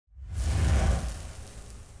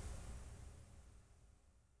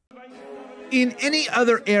In any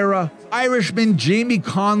other era, Irishman Jamie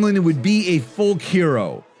Conlan would be a folk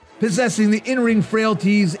hero, possessing the in-ring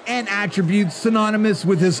frailties and attributes synonymous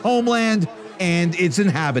with his homeland and its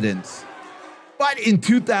inhabitants. But in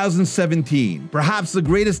 2017, perhaps the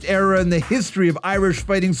greatest era in the history of Irish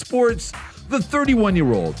fighting sports, the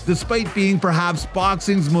 31-year-old, despite being perhaps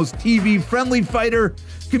boxing's most TV-friendly fighter,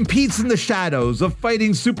 competes in the shadows of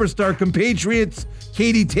fighting superstar compatriots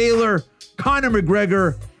Katie Taylor, Conor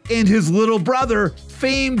McGregor, and his little brother,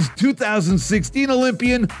 famed 2016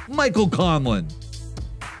 Olympian Michael Conlan.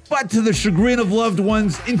 But to the chagrin of loved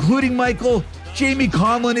ones, including Michael, Jamie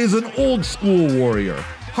Conlan is an old-school warrior,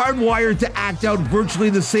 hardwired to act out virtually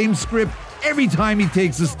the same script every time he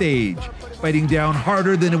takes the stage, fighting down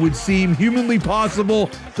harder than it would seem humanly possible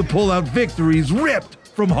to pull out victories ripped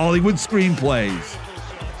from Hollywood screenplays.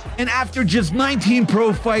 And after just 19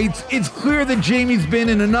 pro fights, it's clear that Jamie's been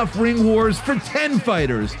in enough ring wars for 10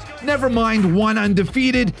 fighters, never mind one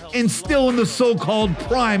undefeated and still in the so-called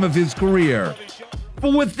prime of his career.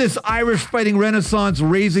 But with this Irish fighting renaissance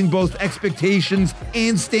raising both expectations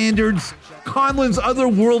and standards, Conlan's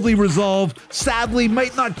otherworldly resolve sadly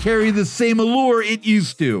might not carry the same allure it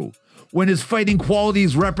used to, when his fighting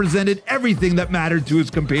qualities represented everything that mattered to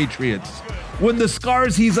his compatriots, when the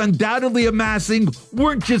scars he's undoubtedly amassing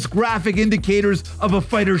weren't just graphic indicators of a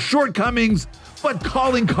fighter's shortcomings, but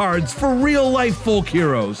calling cards for real-life folk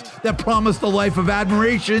heroes that promised a life of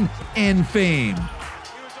admiration and fame.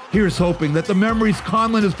 Here's hoping that the memories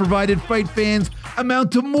Conlan has provided fight fans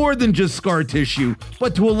amount to more than just scar tissue,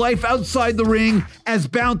 but to a life outside the ring as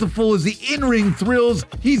bountiful as the in-ring thrills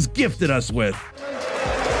he's gifted us with.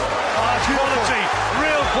 Quality,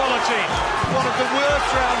 real quality. One of the worst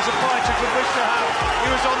rounds a fighter could wish to have. He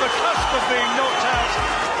was on the cusp of being knocked out.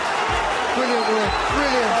 Brilliant work,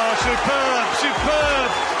 brilliant. Oh, superb, superb.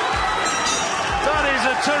 That is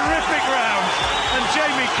a terrific round. And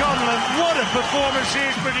Jamie Conlan, what a performance he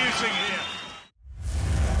is producing here.